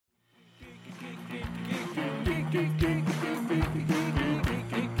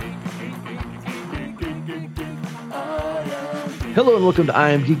Hello and welcome to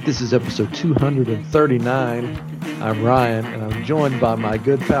I Am Geek. This is episode 239. I'm Ryan, and I'm joined by my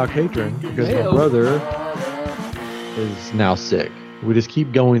good pal Catron because my brother is now sick. We just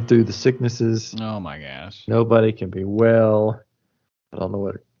keep going through the sicknesses. Oh my gosh! Nobody can be well. I don't know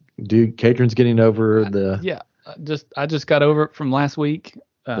what. Dude, Catron's getting over I just got over it from last week.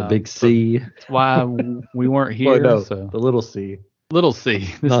 The big C. That's why we weren't here. Well, no, so. the little C. Little C.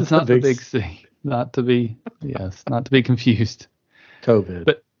 This is not the big C. Not to be confused. COVID.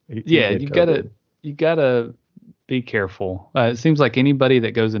 But yeah, you gotta be careful. It seems like anybody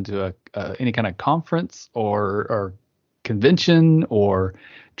that goes into any kind of conference or convention or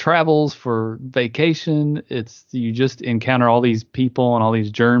travels for vacation, you just encounter all these people and all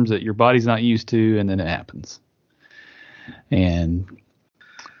these germs that your body's not used to, and then it happens. And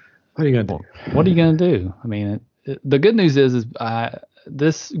what are you gonna do? What are you gonna do? I mean, the good news is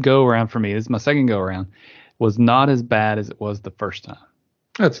this go around for me, this is my second go around, was not as bad as it was the first time.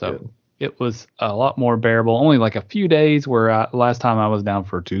 That's good. It was a lot more bearable. Only like a few days, where last time I was down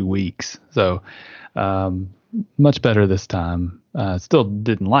for 2 weeks. So much better this time. Still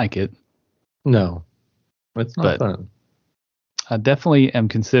didn't like it. No, it's not fun. I definitely am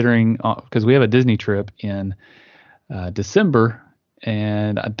considering, because we have a Disney trip in December,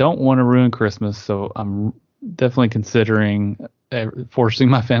 and I don't want to ruin Christmas, so I'm definitely considering forcing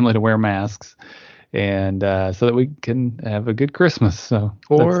my family to wear masks, and so that we can have a good Christmas. So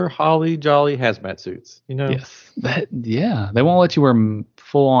or holly jolly hazmat suits, Yes, they won't let you wear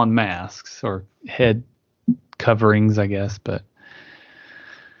full on masks or head coverings, I guess, but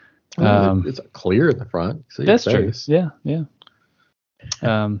it's clear in the front. So that's true. Yeah.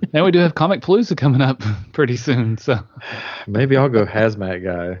 And we do have Comic Palooza coming up pretty soon, so maybe I'll go hazmat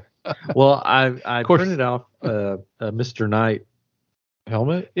guy. Well, I printed out a Mr. Knight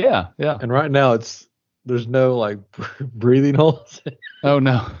helmet. Yeah. And right now there's no like breathing holes. Oh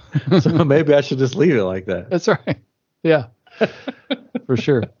no. So maybe I should just leave it like that. That's right. Yeah. For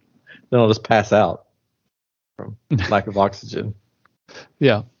sure. Then I'll just pass out from lack of oxygen.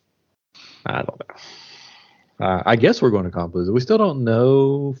 Yeah. I don't know. I guess we're going to Compalooza. We still don't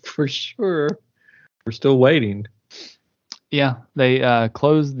know for sure. We're still waiting. Yeah, they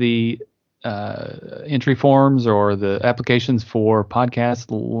closed the entry forms or the applications for podcasts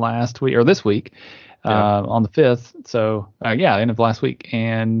last week or this week on the 5th. So, end of last week.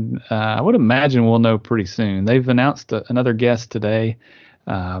 And I would imagine we'll know pretty soon. They've announced another guest today,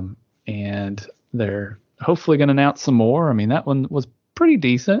 and they're hopefully going to announce some more. I mean, that one was pretty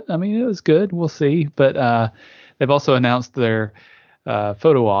decent. I mean, it was good. We'll see. But they've also announced their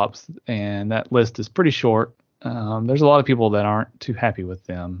photo ops, and that list is pretty short. There's a lot of people that aren't too happy with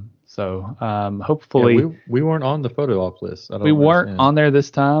them. So hopefully we weren't on the photo op list. We weren't on there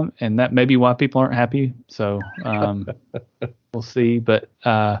this time, and that may be why people aren't happy. So we'll see. But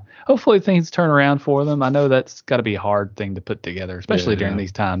hopefully things turn around for them. I know that's got to be a hard thing to put together, especially during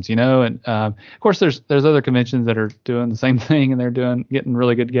these times, And of course, there's other conventions that are doing the same thing, and they're getting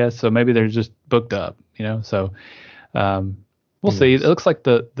really good guests. So maybe they're just booked up, So we'll see. It looks like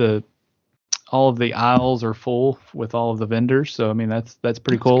the all of the aisles are full with all of the vendors. So, I mean, that's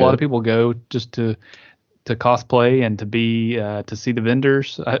pretty cool. Good. A lot of people go just to cosplay and to see the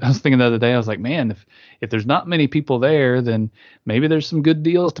vendors. I was thinking the other day, I was like, man, if there's not many people there, then maybe there's some good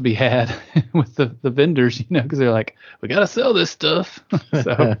deals to be had with the vendors, because they're like, we got to sell this stuff.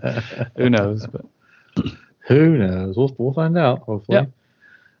 So who knows? But who knows? We'll find out, hopefully.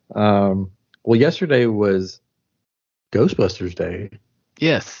 Yeah. Well, yesterday was Ghostbusters Day.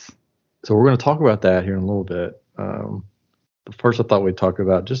 Yes. So we're going to talk about that here in a little bit. But first, I thought we'd talk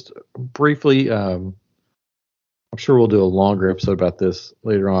about just briefly. I'm sure we'll do a longer episode about this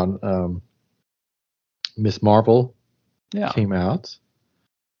later on. Miss Marvel came out,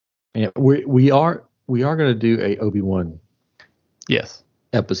 and we are going to do a Obi-Wan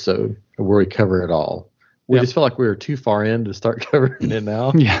episode where we cover it all. We just felt like we were too far in to start covering it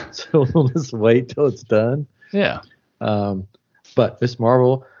now. So we'll just wait till it's done. Yeah. But Miss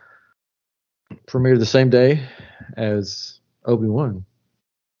Marvel premiered the same day as Obi-Wan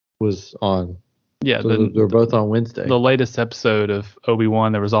was on. Yeah, so they were both on Wednesday. The latest episode of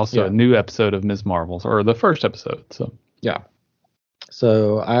Obi-Wan, there was also a new episode of Ms. Marvel, or the first episode. So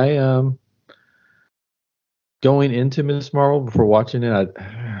So I going into Ms. Marvel before watching it, I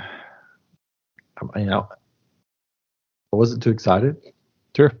wasn't too excited.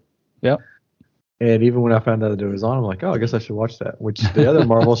 Sure. Yeah. And even when I found out that it was on, I'm like, oh, I guess I should watch that. Which the other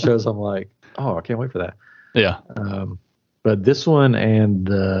Marvel shows, I'm like, oh, I can't wait for that. Yeah. But this one and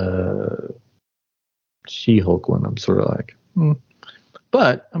the She-Hulk one, I'm sort of like,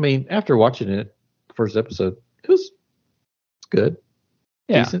 But I mean, after watching it, first episode, it good,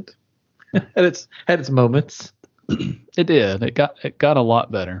 Yeah, decent. had its moments. it did. It got a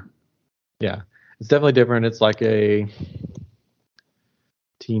lot better. Yeah, it's definitely different. It's like a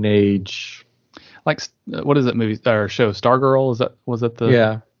teenage. Like, what is that movie or show? Stargirl? Was it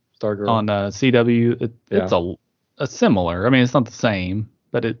the Stargirl on CW? It's a similar. I mean, it's not the same,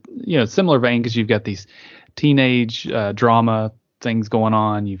 but similar vein because you've got these teenage drama things going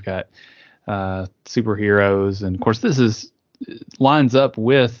on. You've got superheroes, and of course, this lines up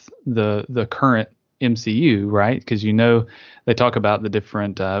with the current MCU, right? Because they talk about the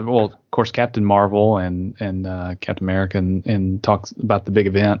different. Of course, Captain Marvel and Captain America, and talks about the big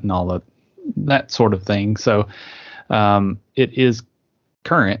event and all that sort of thing. So it is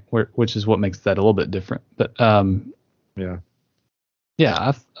current, which is what makes that a little bit different. But I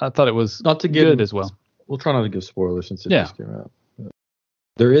thought it was not to good as well. We'll try not to give spoilers since it just came out.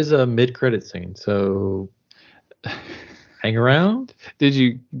 There is a mid-credit scene, so hang around. Did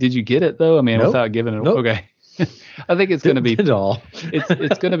you get it though? I mean, nope. Without giving it. Nope. Okay. I think it's going to be it all.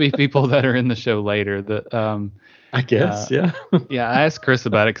 it's going to be people that are in the show later that I guess, yeah. Yeah, I asked Chris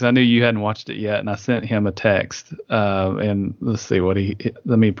about it because I knew you hadn't watched it yet, and I sent him a text. And let's see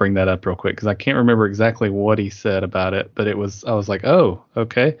let me bring that up real quick because I can't remember exactly what he said about it, but I was like, oh,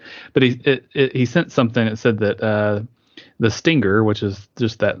 okay. But he sent something that said that the stinger, which is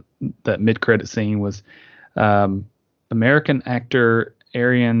just that mid-credit scene, was American actor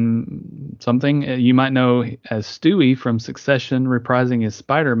Arian something you might know as Stewie from Succession, reprising his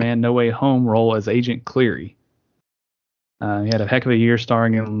Spider-Man No Way Home role as Agent Cleary. He had a heck of a year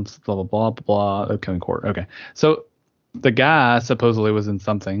starring in blah, blah, blah, blah, blah, upcoming court. Okay. So the guy supposedly was in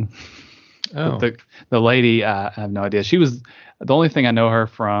something. Oh. The lady, I have no idea. She was the only thing I know her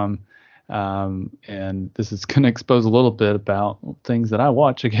from. And this is going to expose a little bit about things that I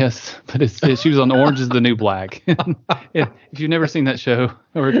watch, I guess. But she was on Orange is the New Black. If you've never seen that show,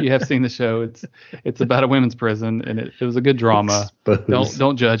 or if you have seen the show, it's about a women's prison, and it was a good drama.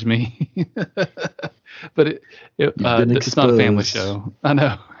 Don't judge me. But it's not a family show. I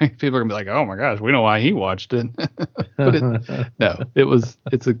know people are gonna be like, "Oh my gosh, we know why he watched it." But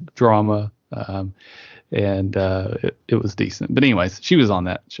it's a drama, and it was decent. But anyways, she was on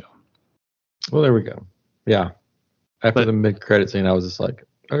that show. Well, there we go. Yeah. After the mid-credit scene, I was just like,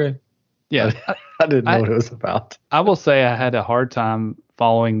 okay. Yeah. I didn't know what it was about. I will say I had a hard time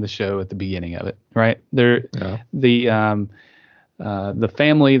following the show at the beginning of it, right? The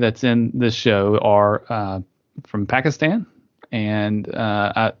family that's in this show are from Pakistan, and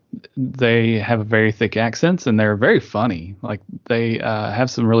they have very thick accents, and they're very funny. Like, they have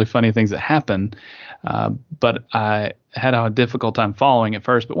some really funny things that happen, but I had a difficult time following at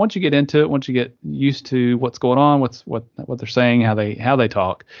first. But once you get into it, once you get used to what's going on, what they're saying, how they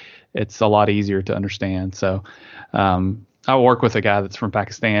talk, it's a lot easier to understand. So I work with a guy that's from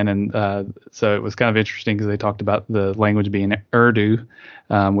Pakistan, and so it was kind of interesting because they talked about the language being Urdu,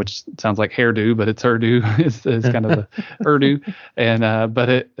 which sounds like hairdo, but it's Urdu. it's kind of the Urdu, and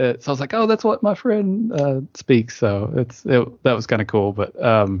so I was like, oh, that's what my friend speaks. So that was kind of cool, but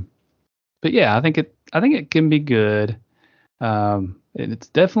yeah, I think it can be good. And it's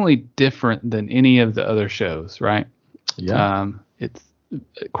definitely different than any of the other shows, right? Yeah. It's,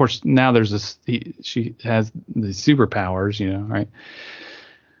 of course, now there's this. She has the superpowers, right?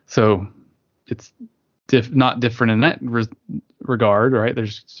 So it's not different in that regard, right?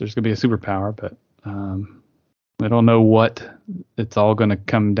 There's gonna be a superpower, but I don't know what it's all gonna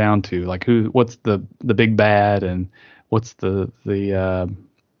come down to. Like what's the big bad, and what's the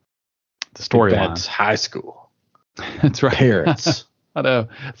storyline? That's high school. That's right. Parents. I know.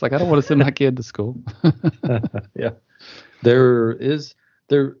 It's like, I don't want to send my kid to school. Yeah. There's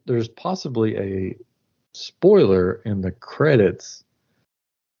possibly a spoiler in the credits.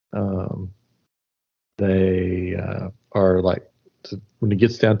 They are like, when it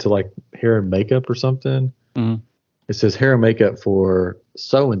gets down to like hair and makeup or something, it says hair and makeup for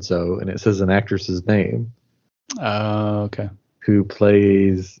so-and-so, and it says an actress's name. Okay. Who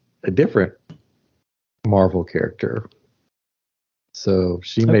plays a different Marvel character. So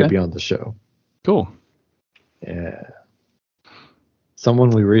she may be on the show. Cool. Yeah.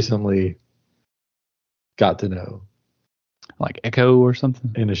 Someone we recently got to know. Like Echo or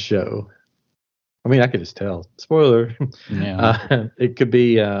something? In a show. I mean, I could just tell. Spoiler. Yeah. It could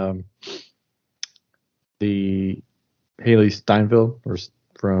be the Haley Steinfeld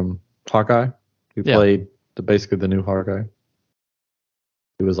from Hawkeye, who played basically the new Hawkeye.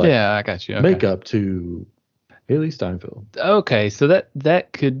 It was like, yeah, I got you. Okay. Makeup to Haley Steinfeld. Okay, so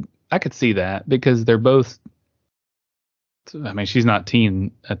I could see that because they're both I mean, she's not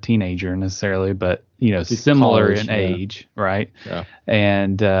a teenager necessarily, but She's similar college, in yeah. age, right? Yeah.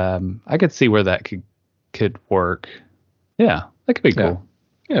 And I could see where that could work. Yeah, that could be Yeah. cool.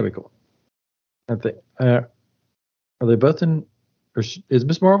 Yeah, it'd be cool. I think. Are they both in? Or is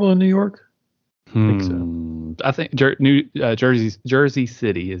Miss Marvel in New York? I think so. I think Jersey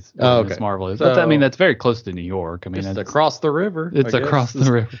City is where Oh, Miss okay. Marvel is. So, I mean, that's very close to New York. I mean, it's it's across the river. It's I guess. across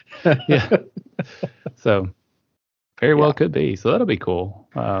the river. Yeah. So very well could be. So that'll be cool.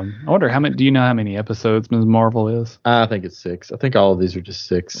 I wonder do you know how many episodes Ms. Marvel is? I think it's 6. I think all of these are just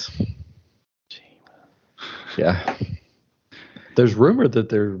 6. Yeah. There's rumor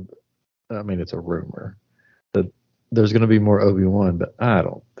that it's a rumor that there's going to be more Obi-Wan, but I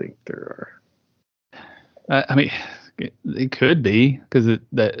don't think there are. I mean, it could be because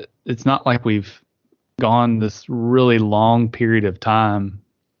it's not like we've gone this really long period of time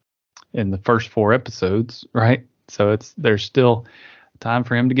in the first 4 episodes, right? So there's still time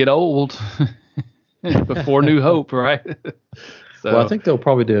for him to get old before New Hope, right? So, well, I think they'll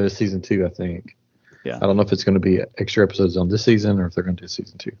probably do a season 2. I think. Yeah. I don't know if it's going to be extra episodes on this season or if they're going to do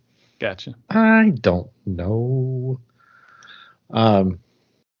season 2. Gotcha. I don't know.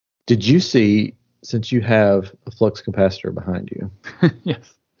 Did you see, since you have a flux capacitor behind you?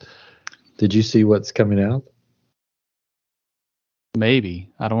 Yes. Did you see what's coming out? Maybe.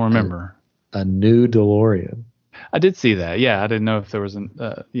 I don't remember. A new DeLorean. I did see that. Yeah, I didn't know if there was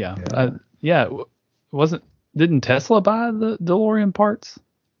didn't Tesla buy the DeLorean parts?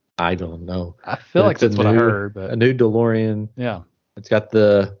 I don't know. I feel like that's what I heard. But a new DeLorean. Yeah. It's got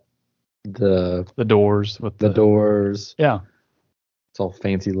the doors with the doors. Yeah. It's all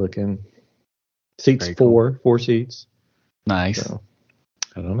fancy looking. Seats four seats. Nice. So,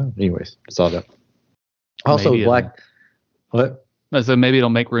 I don't know. Anyways, saw that. Also, what? So maybe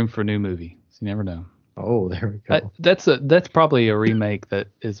it'll make room for a new movie. So you never know. Oh, there we go. That's probably a remake that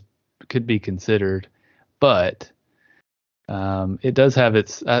could be considered, but it does have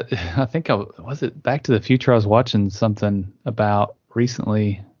its. I think was it Back to the Future? I was watching something about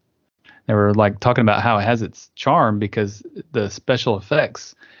recently. They were like talking about how it has its charm because the special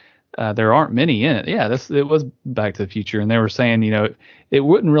effects. There aren't many in it. Yeah, it was Back to the Future, and they were saying, it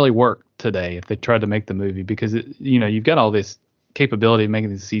wouldn't really work today if they tried to make the movie because you've got all this capability of making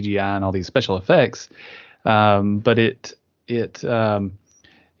the CGI and all these special effects, but it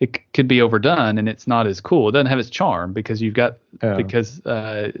could be overdone and it's not as cool. It doesn't have its charm because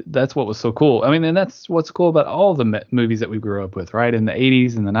that's what was so cool. I mean, and that's what's cool about all the movies that we grew up with, right? In the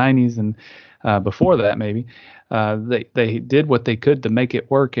 80s and the 90s and before that maybe. They did what they could to make it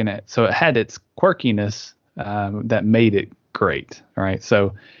work in it. So it had its quirkiness that made it great. All right.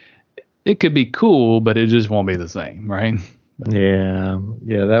 So it could be cool, but it just won't be the same. Right. Yeah.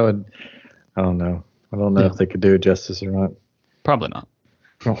 That would, I don't know. I don't know if they could do it justice or not. Probably not.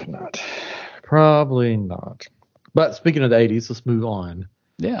 Probably not. But speaking of the 80s, let's move on.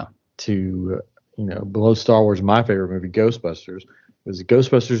 Yeah. To, below Star Wars, my favorite movie, Ghostbusters. It was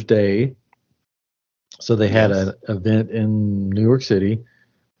Ghostbusters Day. So they had an event in New York City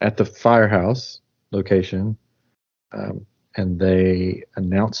at the Firehouse location, and they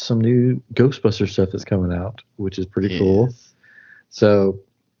announced some new Ghostbuster stuff that's coming out, which is pretty cool. So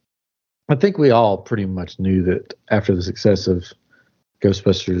I think we all pretty much knew that after the success of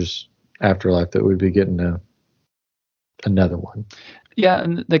Ghostbusters Afterlife that we'd be getting another one. Yeah,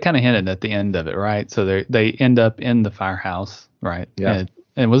 and they kind of hinted at the end of it, right? So they end up in the Firehouse, right? Yeah.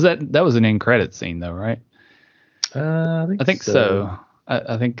 And was that was an end credit scene though, right? I think so.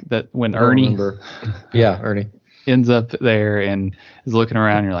 I think that when Ernie Ernie ends up there and is looking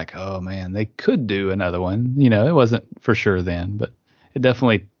around, you're like, oh man, they could do another one. It wasn't for sure then, but it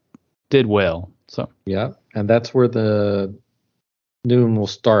definitely did well. So yeah, and that's where the new one will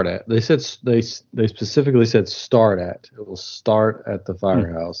start at. They said they specifically said start at. It will start at the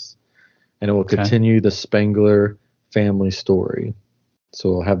Firehouse, and it will continue the Spengler family story. So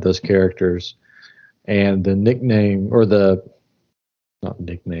we'll have those characters, and the nickname not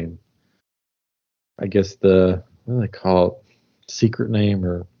nickname. I guess what do they call it? Secret name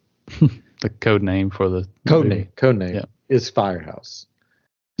or the code name for the codename is Firehouse.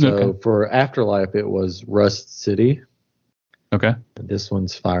 So for Afterlife, it was Rust City. Okay. And this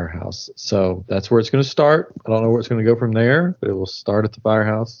one's Firehouse. So that's where it's going to start. I don't know where it's going to go from there, but it will start at the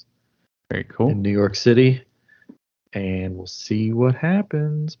Firehouse. Very cool. In New York City. And we'll see what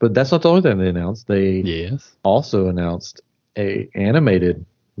happens. But that's not the only thing they announced. They also announced a animated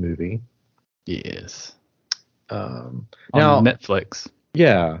movie. Yes. On Netflix.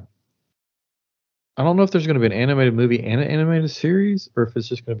 Yeah. I don't know if there's going to be an animated movie and an animated series, or if it's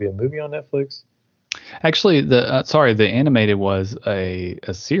just going to be a movie on Netflix. Actually, the animated was a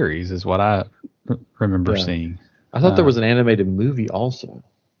series, is what I remember seeing. I thought there was an animated movie also.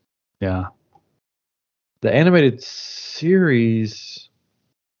 Yeah. The animated series,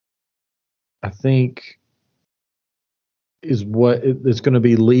 I think, is what it's going to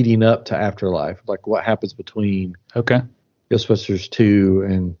be leading up to Afterlife, like what happens between Ghostbusters 2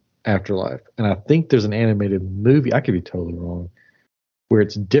 and Afterlife. And I think there's an animated movie, I could be totally wrong, where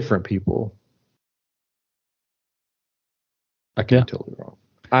it's different people. I could be totally wrong.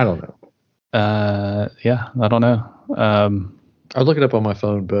 I don't know. Yeah, I don't know. I'll look it up on my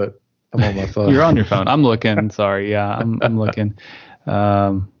phone, but I'm on my phone. You're on your phone. I'm looking. Sorry. Yeah, I'm looking.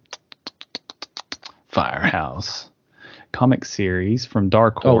 Firehouse comic series from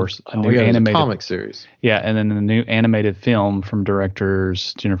Dark Horse. A new animated comic series. Yeah, and then the new animated film from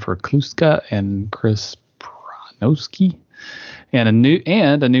directors Jennifer Kluska and Chris Pronowski. And a new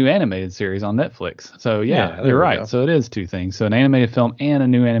animated series on Netflix. So yeah you're right. Go. So it is two things. So an animated film and a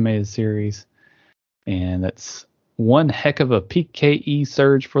new animated series. And that's one heck of a PKE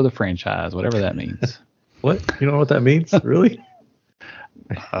surge for the franchise, whatever that means. What? You don't know what that means? Really?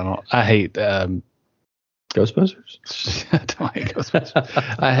 I hate Ghostbusters. I don't hate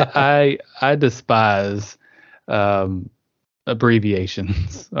Ghostbusters. I despise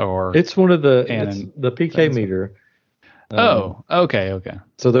abbreviations or. It's one of the PK meter. Okay.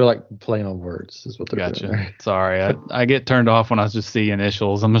 So they're like playing on words, is what they're Gotcha. doing. Sorry, I get turned off when I just see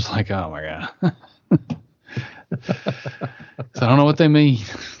initials. I'm just like, oh my god. So I don't know what they mean.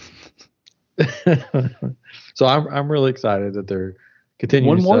 So I'm really excited that they're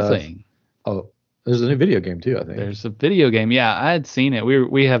continuing. One more thing. Oh, there's a new video game too. I think there's a video game. Yeah, I had seen it.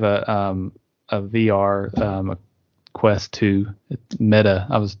 We have a VR a Quest 2. It's Meta.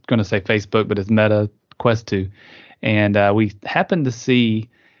 I was going to say Facebook, but it's Meta Quest 2. And we happened to see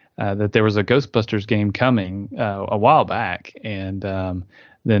that there was a Ghostbusters game coming a while back. And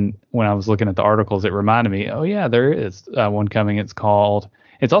then when I was looking at the articles, it reminded me, oh, yeah, there is one coming. It's also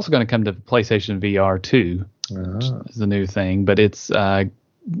going to come to PlayStation VR 2, which is the new thing. But it's a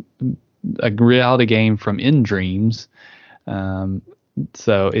reality game from In Dreams.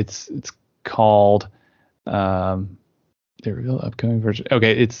 So it's called, there we go, upcoming version.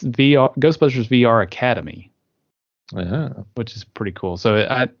 Okay, it's Ghostbusters VR Academy. Which is pretty cool.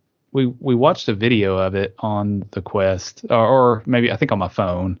 So we watched a video of it on the Quest, or maybe I think on my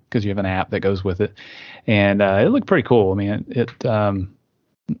phone, because you have an app that goes with it, and it looked pretty cool. I mean, it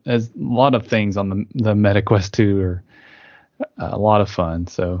has a lot of things on the Meta Quest 2 are a lot of fun.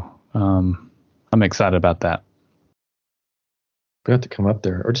 So I'm excited about that. We have to come up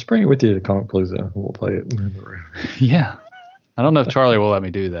there, or just bring it with you to Comic Palooza. We'll play it. Yeah. I don't know if Charlie will let me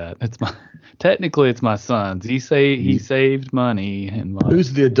do that. Technically it's my son's. He saved money and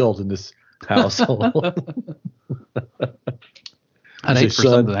who's the adult in this household? I'd hate for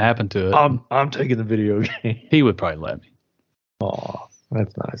something to happen to it. I'm taking the video game. He would probably let me. Oh,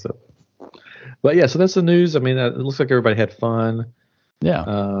 that's nice of him. But yeah, so that's the news. I mean, it looks like everybody had fun. Yeah.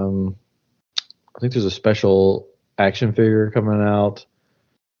 I think there's a special action figure coming out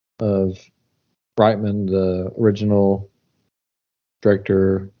of Reitman, the original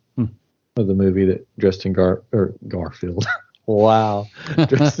director of the movie that dressed in Garfield. Wow.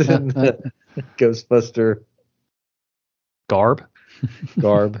 Dressed in the Ghostbuster garb,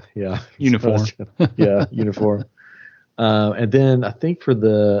 yeah. Uniform. Yeah, uniform. And then I think for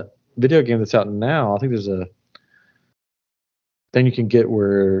the video game that's out now, I think there's a thing you can get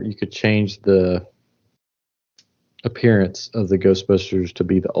where you could change the appearance of the Ghostbusters to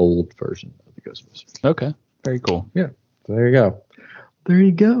be the old version of the Ghostbusters. Okay. Very cool. Yeah. So there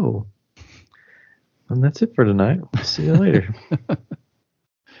you go. And that's it for tonight. We'll see you later.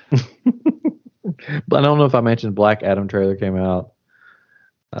 But I don't know if I mentioned Black Adam trailer came out.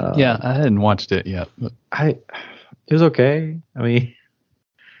 Yeah, I hadn't watched it yet. But it was okay. I mean,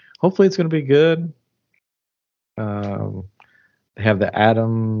 hopefully it's going to be good. They have the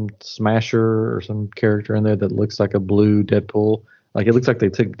Atom Smasher or some character in there that looks like a blue Deadpool. Like it looks like they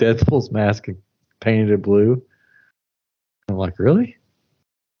took Deadpool's mask and painted it blue. I'm like, really?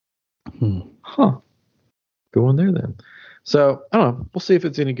 Huh. Go in there then. So I don't know. We'll see if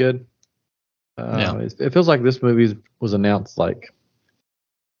it's any good. It feels like this movie was announced like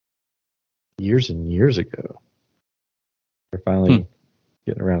years and years ago. They're finally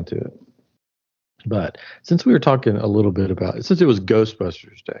getting around to it. But since we were talking a little bit about it, since it was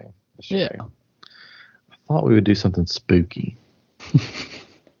Ghostbusters Day yesterday, I thought we would do something spooky.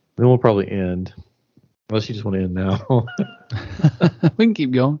 Then we'll probably end. Unless you just want to end now. We can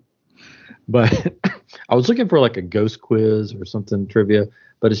keep going. But I was looking for like a ghost quiz or something trivia,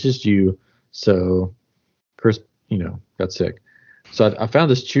 but it's just you. So Chris, got sick. So I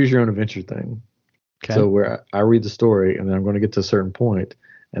found this choose your own adventure thing. Okay. So where I read the story and then I'm going to get to a certain point,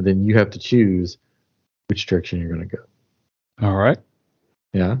 and then you have to choose which direction you're going to go. All right.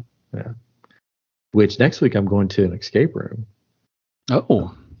 Yeah. Which next week I'm going to an escape room.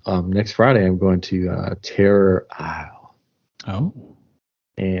 Oh. Next Friday I'm going to Terror Isle. Oh.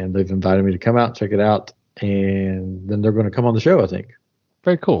 And they've invited me to come out and check it out, and then they're going to come on the show, I think.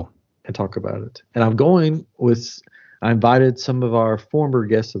 Very cool. And talk about it. And I invited some of our former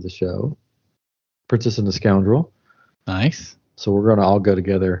guests of the show, Princess and the Scoundrel. Nice. So we're going to all go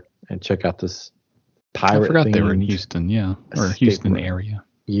together and check out this pirate. I forgot they were in Houston, yeah, or Houston area.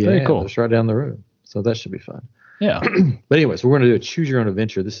 Yeah, very cool. It's right down the road. So that should be fun. Yeah. But anyway, so we're going to do a choose your own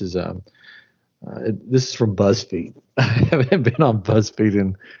adventure. This is from Buzzfeed. I haven't been on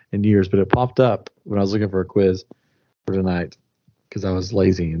Buzzfeed in years, but it popped up when I was looking for a quiz for tonight because I was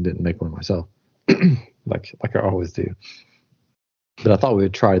lazy and didn't make one myself, like I always do. But I thought we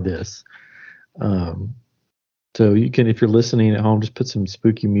would try this. So you can, if you're listening at home, just put some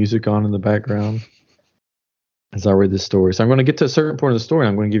spooky music on in the background as I read this story. So I'm going to get to a certain point of the story, and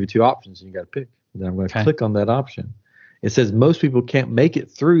I'm going to give you two options, and you got to pick. And then I'm going to click on that option. It says most people can't make it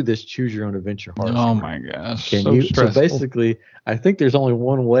through this choose your own adventure hard. Oh my gosh. Can you? Stressful. So basically, I think there's only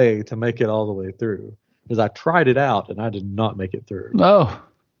one way to make it all the way through. Because I tried it out and I did not make it through. No.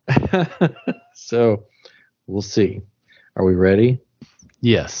 So we'll see. Are we ready?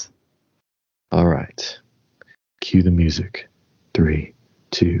 Yes. All right. Cue the music. 3,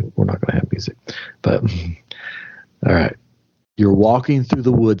 2. We're not going to have music. But all right. You're walking through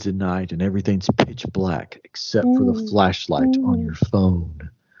the woods at night and everything's pitch black except for the flashlight on your phone.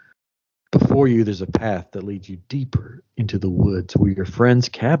 Before you, there's a path that leads you deeper into the woods where your friend's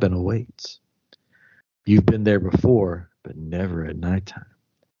cabin awaits. You've been there before, but never at nighttime.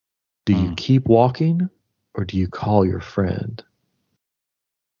 Do you keep walking or do you call your friend?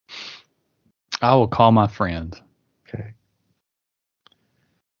 I will call my friend. Okay.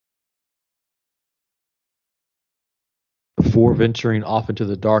 Before venturing off into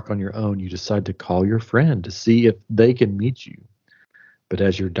the dark on your own, you decide to call your friend to see if they can meet you. But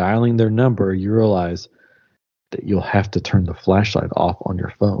as you're dialing their number, you realize that you'll have to turn the flashlight off on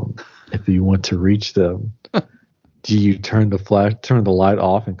your phone if you want to reach them. Do you turn the light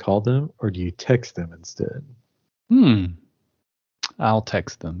off and call them, or do you text them instead? I'll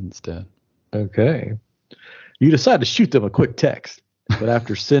text them instead. Okay. You decide to shoot them a quick text, but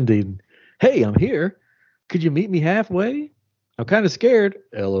after sending, "Hey, I'm here. Could you meet me halfway? I'm kind of scared.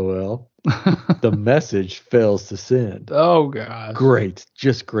 LOL." The message fails to send. Oh, God. Great.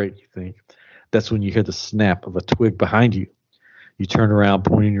 Just great, you think. That's when you hear the snap of a twig behind you. You turn around,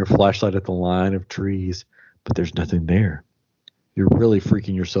 pointing your flashlight at the line of trees, but there's nothing there. You're really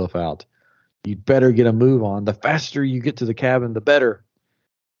freaking yourself out. You'd better get a move on. The faster you get to the cabin, the better.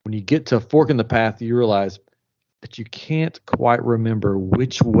 When you get to a fork in the path, you realize that you can't quite remember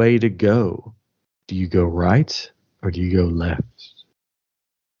which way to go. Do you go right or do you go left?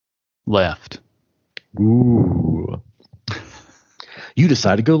 Left. Ooh. You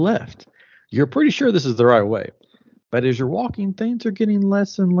decide to go left. You're pretty sure this is the right way. But as you're walking, things are getting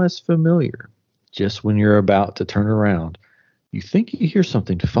less and less familiar. Just when you're about to turn around, you think you hear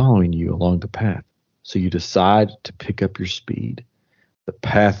something following you along the path. So you decide to pick up your speed. The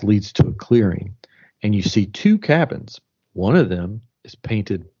path leads to a clearing, and you see two cabins. One of them is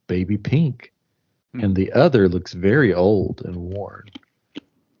painted baby pink, and the other looks very old and worn.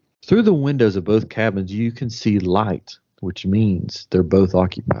 Through the windows of both cabins, you can see light, which means they're both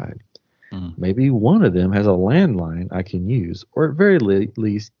occupied. Maybe one of them has a landline I can use, or at very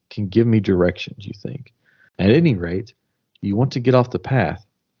least can give me directions, you think. At any rate, you want to get off the path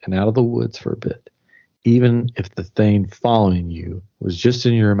and out of the woods for a bit, even if the thing following you was just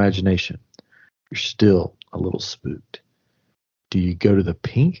in your imagination. You're still a little spooked. Do you go to the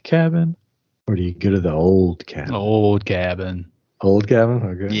pink cabin, or do you go to the old cabin? Old cabin. Old cabin?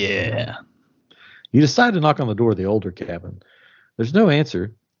 Okay. Yeah. You decide to knock on the door of the older cabin. There's no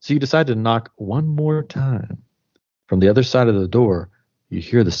answer, so you decide to knock one more time. From the other side of the door, you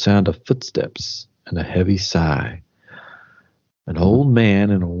hear the sound of footsteps and a heavy sigh. An old man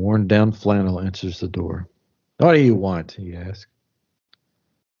in a worn-down flannel answers the door. "What do you want?" he asks.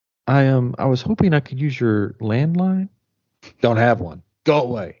 I was hoping I could use your landline." "Don't have one. Go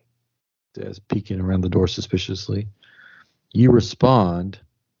away," says, peeking around the door suspiciously. You respond,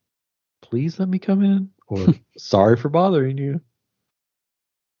 "Please let me come in," or "Sorry for bothering you."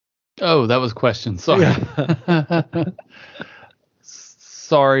 Oh, that was a question. Sorry. Yeah.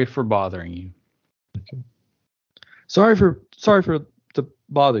 Sorry for bothering you. Okay. Sorry to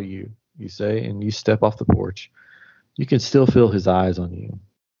bother you. you say, and you step off the porch. You can still feel his eyes on you.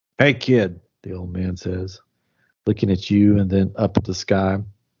 Hey, kid, the old man says, looking at you and then up at the sky.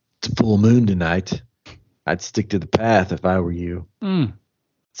 It's a full moon tonight. I'd stick to the path if I were you.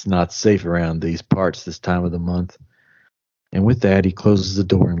 It's not safe around these parts this time of the month. And with that, he closes the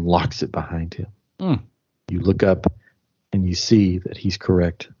door and locks it behind him. You look up and you see that he's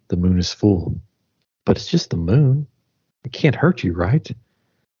correct. The moon is full. But it's just the moon. It can't hurt you, right?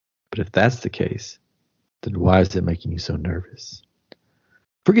 But if that's the case, then why is it making you so nervous?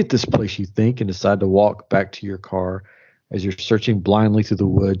 Forget this place, you think, and decide to walk back to your car. As you're searching blindly through the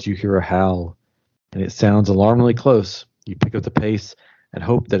woods, you hear a howl, and it sounds alarmingly close. You pick up the pace and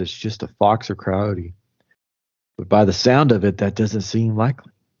hope that it's just a fox or coyote. But by the sound of it, that doesn't seem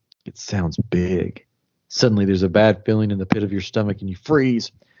likely. It sounds big. Suddenly, there's a bad feeling in the pit of your stomach, and you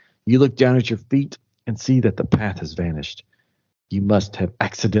freeze. You look down at your feet and see that the path has vanished. You must have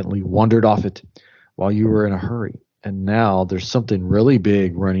accidentally wandered off it while you were in a hurry. And now there's something really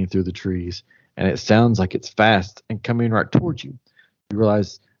big running through the trees, and it sounds like it's fast and coming right towards you. You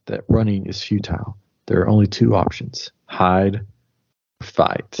realize that running is futile. There are only two options: hide or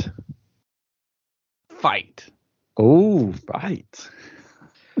fight. Fight. Oh, fight.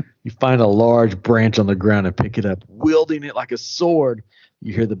 You find a large branch on the ground and pick it up, wielding it like a sword.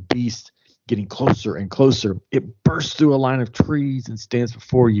 You hear the beast getting closer and closer. It bursts through a line of trees and stands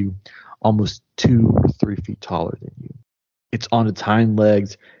before you, almost 2 or 3 feet taller than you. It's on its hind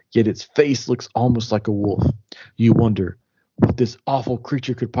legs, yet its face looks almost like a wolf. You wonder what this awful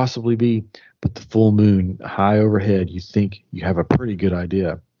creature could possibly be, but the full moon high overhead, you think you have a pretty good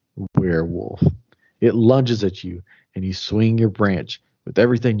idea. Werewolf. It lunges at you, and you swing your branch with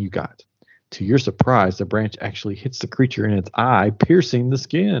everything you got. To your surprise, the branch actually hits the creature in its eye, piercing the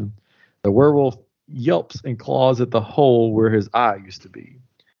skin. The werewolf yelps and claws at the hole where his eye used to be.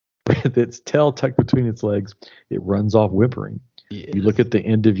 With its tail tucked between its legs, it runs off whimpering. Yes. You look at the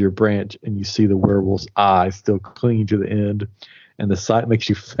end of your branch, and you see the werewolf's eye still clinging to the end, and the sight makes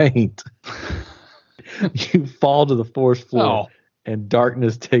you faint. You fall to the forest floor, and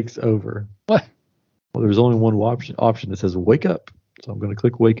darkness takes over. What? Well, there's only one option that says wake up. So I'm going to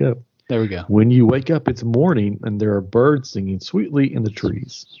click wake up. There we go. When you wake up, it's morning, and there are birds singing sweetly in the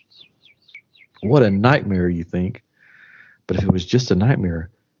trees. What a nightmare, you think. But if it was just a nightmare,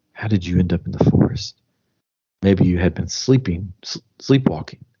 how did you end up in the forest? Maybe you had been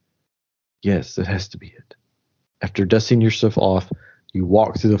sleepwalking. Yes, that has to be it. After dusting yourself off, you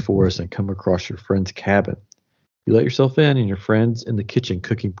walk through the forest and come across your friend's cabin. You let yourself in, and your friend's in the kitchen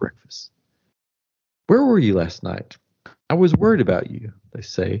cooking breakfast. Where were you last night? I was worried about you, they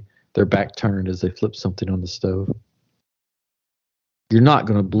say, their back turned as they flip something on the stove. You're not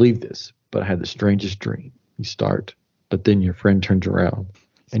going to believe this, but I had the strangest dream. You start, but then your friend turns around,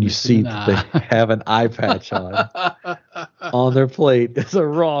 and you see that they have an eye patch on. On their plate is a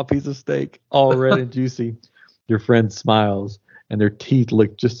raw piece of steak, all red and juicy. Your friend smiles, and their teeth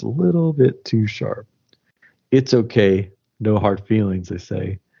look just a little bit too sharp. It's okay, no hard feelings, they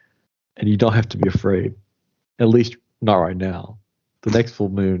say, and you don't have to be afraid, at least not right now. The next full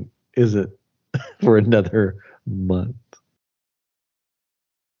moon isn't for another month.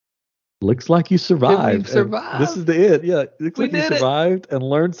 Looks like you survived. This is the end. Yeah, looks like you survived and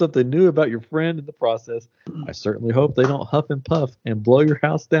learned something new about your friend in the process. I certainly hope they don't huff and puff and blow your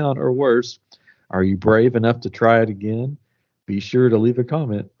house down or worse. Are you brave enough to try it again? Be sure to leave a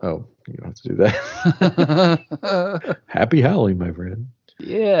comment. Oh, you don't have to do that. Happy howling, my friend.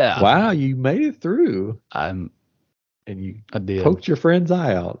 Yeah. Wow, you made it through. I did. Poked your friend's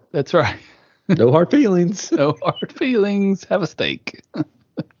eye out. That's right. No hard feelings. No hard feelings. Have a steak.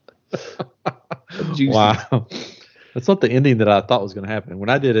 Wow. That's not the ending that I thought was going to happen. When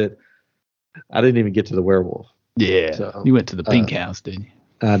I did it, I didn't even get to the werewolf. Yeah. So, you went to the pink house, didn't you?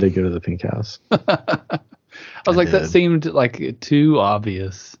 I did go to the pink house. I was like, that seemed like too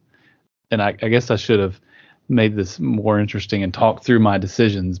obvious. And I guess I should have made this more interesting and talked through my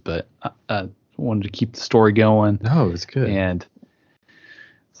decisions, but I wanted to keep the story going. No, it was good. And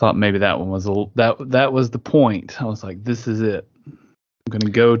thought maybe that one was that was the point. I was like, this is it. I'm going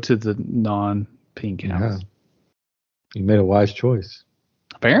to go to the non-pink house. Yeah. You made a wise choice.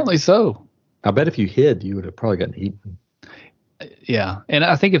 Apparently so. I bet if you hid, you would have probably gotten eaten. Yeah. And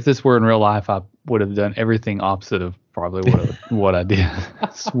I think if this were in real life, I would have done everything opposite of probably what I did.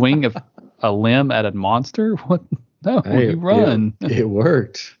 Swing a limb at a monster? What? No, you run. It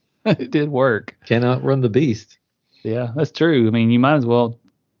worked. It did work. Cannot run the beast. Yeah, that's true. I mean, you might as well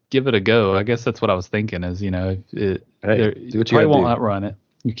give it a go. I guess that's what I was thinking is, do what you probably won't outrun it.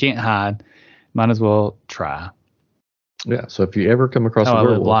 You can't hide. Might as well try. Yeah. So if you ever come across a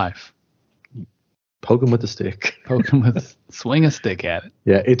werewolf, live life, Poke him with a stick. Swing a stick at it.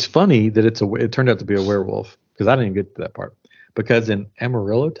 Yeah, it's funny that it turned out to be a werewolf because I didn't get to that part. Because in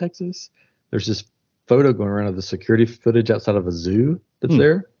Amarillo, Texas, there's this photo going around of the security footage outside of a zoo that's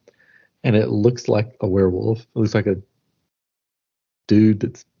there, and it looks like a werewolf. It looks like a dude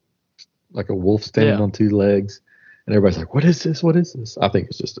that's like a wolf standing on two legs, and everybody's like, "What is this? What is this?" I think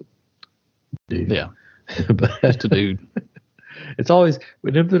it's just a dude. Yeah, but just a dude. It's always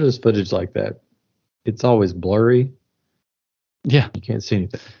whenever there's footage like that, it's always blurry. Yeah, you can't see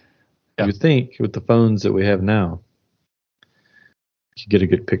anything. Yeah. You would think with the phones that we have now, you get a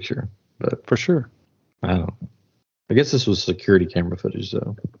good picture, but for sure. I don't know. I guess this was security camera footage,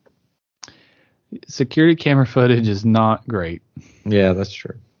 though. Security camera footage is not great. Yeah, that's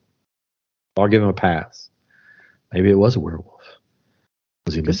true. I'll give him a pass. Maybe it was a werewolf.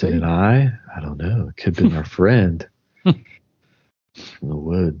 Was he missing an eye? I don't know. It could have been our friend from the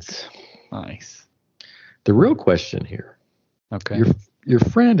woods. Nice. The real question here. Okay. Your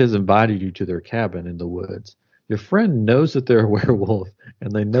friend has invited you to their cabin in the woods. Your friend knows that they're a werewolf,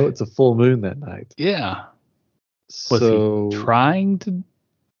 and they know it's a full moon that night. Yeah. Was he trying to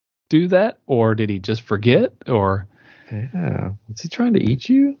do that, or did he just forget? Or yeah, was he trying to eat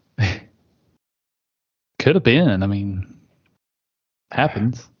you? Could have been. I mean,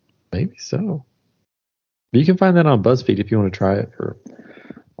 happens. Maybe so. But you can find that on Buzzfeed if you want to try it for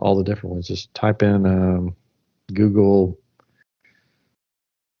all the different ones. Just type in Google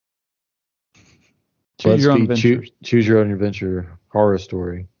Choose your own adventure. Choose your own adventure horror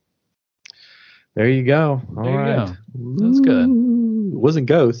story. There you go. All right. Go. That's good. It wasn't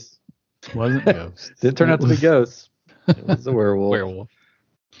ghosts. Wasn't ghosts. Didn't turn out to be ghosts. It was a werewolf. Werewolf.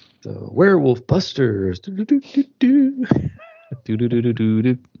 So werewolf busters. They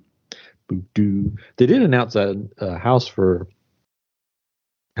did announce a house for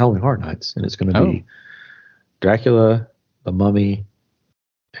Halloween Horror Nights, and it's going to be Dracula, the Mummy,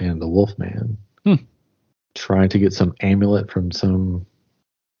 and the Wolfman trying to get some amulet from some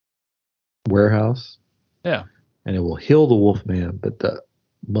warehouse. Yeah. And it will heal the Wolfman, but the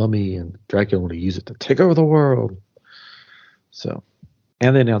Mummy and Dracula want to use it to take over the world. So,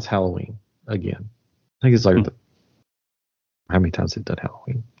 and they announced Halloween again. I think it's like how many times they've done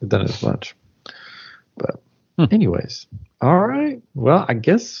Halloween? They've done it as much. But anyways, all right. Well, I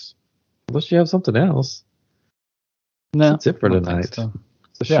guess unless you have something else, that's it for tonight. So.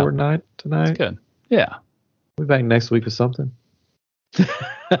 It's a short night tonight. That's good. Yeah. We'll be back next week with something.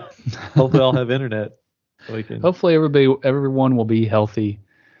 Hopefully, I'll have internet. So hopefully, everyone will be healthy.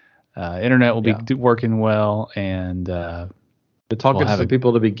 Internet will be working well, and we're talking to some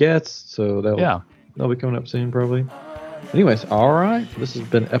people to be guests, so they'll be coming up soon, probably. Anyways, all right. This has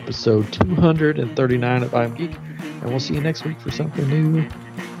been episode 239 of I'm Geek, and we'll see you next week for something new,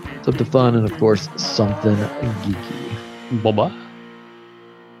 something fun, and of course, something geeky. Bye-bye.